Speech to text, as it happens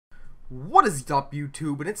What is up,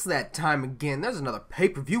 YouTube? And it's that time again. There's another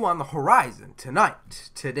pay-per-view on the horizon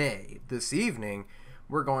today, this evening.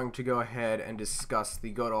 We're going to go ahead and discuss the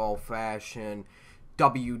good old-fashioned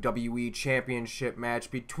WWE Championship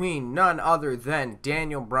match between none other than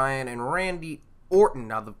Daniel Bryan and Randy Orton.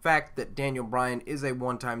 Now, the fact that Daniel Bryan is a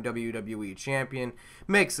one-time WWE champion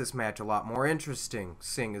makes this match a lot more interesting,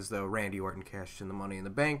 seeing as though Randy Orton cashed in the Money in the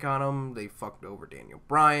Bank on him. They fucked over Daniel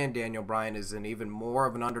Bryan. Daniel Bryan is even more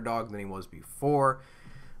of an underdog than he was before,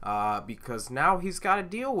 because now he's got to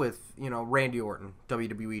deal with, Randy Orton,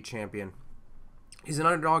 WWE champion. He's an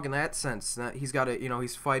underdog in that sense. That he's got to,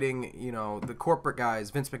 he's fighting, the corporate guys,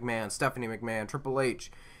 Vince McMahon, Stephanie McMahon, Triple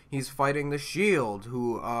H. He's fighting the Shield,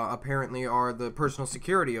 who apparently are the personal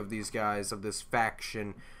security of these guys, of this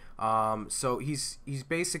faction. So he's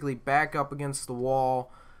basically back up against the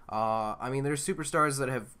wall. I mean, there's superstars that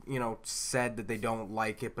have, said that they don't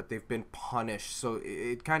like it, but they've been punished. So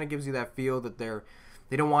it kind of gives you that feel that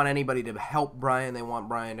they don't want anybody to help Bryan. They want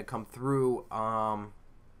Bryan to come through.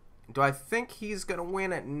 Do I think he's going to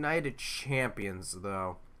win at Night of Champions,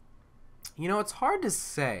 though? It's hard to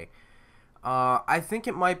say. I think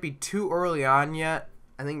it might be too early on yet.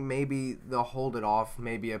 I think maybe they'll hold it off,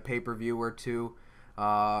 maybe a pay-per-view or two.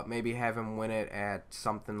 Maybe have him win it at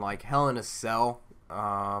something like Hell in a Cell,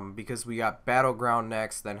 because we got Battleground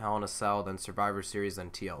next, then Hell in a Cell, then Survivor Series, then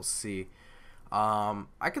TLC.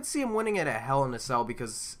 I could see him winning it at Hell in a Cell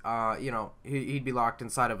because, he'd be locked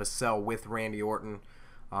inside of a cell with Randy Orton,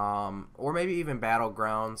 or maybe even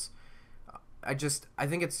Battlegrounds. I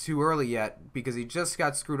think it's too early yet because he just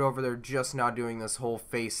got screwed over. They're just now doing this whole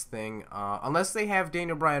face thing. Unless they have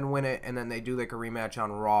Daniel Bryan win it and then they do like a rematch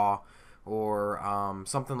on Raw or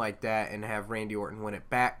something like that and have Randy Orton win it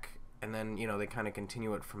back and then, they kind of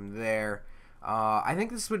continue it from there. I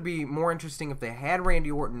think this would be more interesting if they had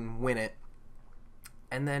Randy Orton win it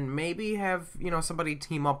and then maybe have, somebody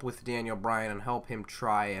team up with Daniel Bryan and help him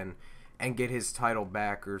try and get his title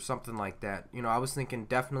back or something like that. I was thinking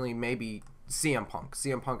definitely maybe CM Punk.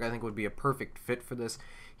 CM Punk, I think, would be a perfect fit for this.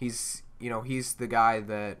 He's the guy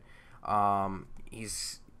that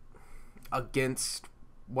he's against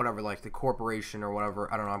whatever, like the corporation or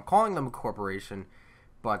whatever. I don't know. I'm calling them a corporation,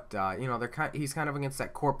 but he's kind of against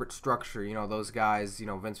that corporate structure. Those guys,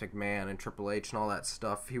 Vince McMahon and Triple H and all that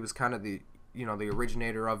stuff. He was kind of the the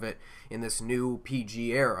originator of it in this new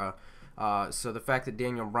PG era. So the fact that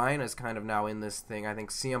Daniel Bryan is kind of now in this thing, I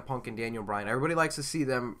think CM Punk and Daniel Bryan, everybody likes to see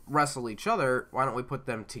them wrestle each other. Why don't we put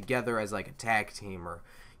them together as like a tag team or,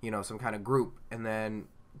 some kind of group, and then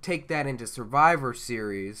take that into Survivor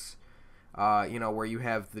Series, where you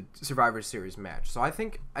have the Survivor Series match. So I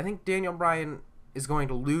think Daniel Bryan is going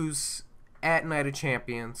to lose at Night of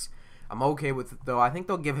Champions. I'm okay with it, though. I think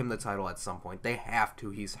they'll give him the title at some point. They have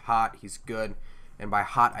to. He's hot. He's good. And by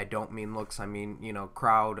hot, I don't mean looks. I mean,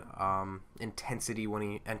 crowd intensity when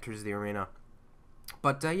he enters the arena.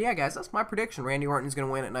 But, yeah, guys, that's my prediction. Randy Orton's going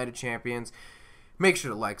to win at Night of Champions. Make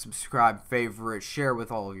sure to like, subscribe, favorite, share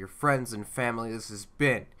with all of your friends and family. This has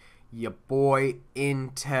been your boy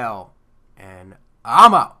Intel. And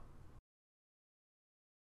I'm out.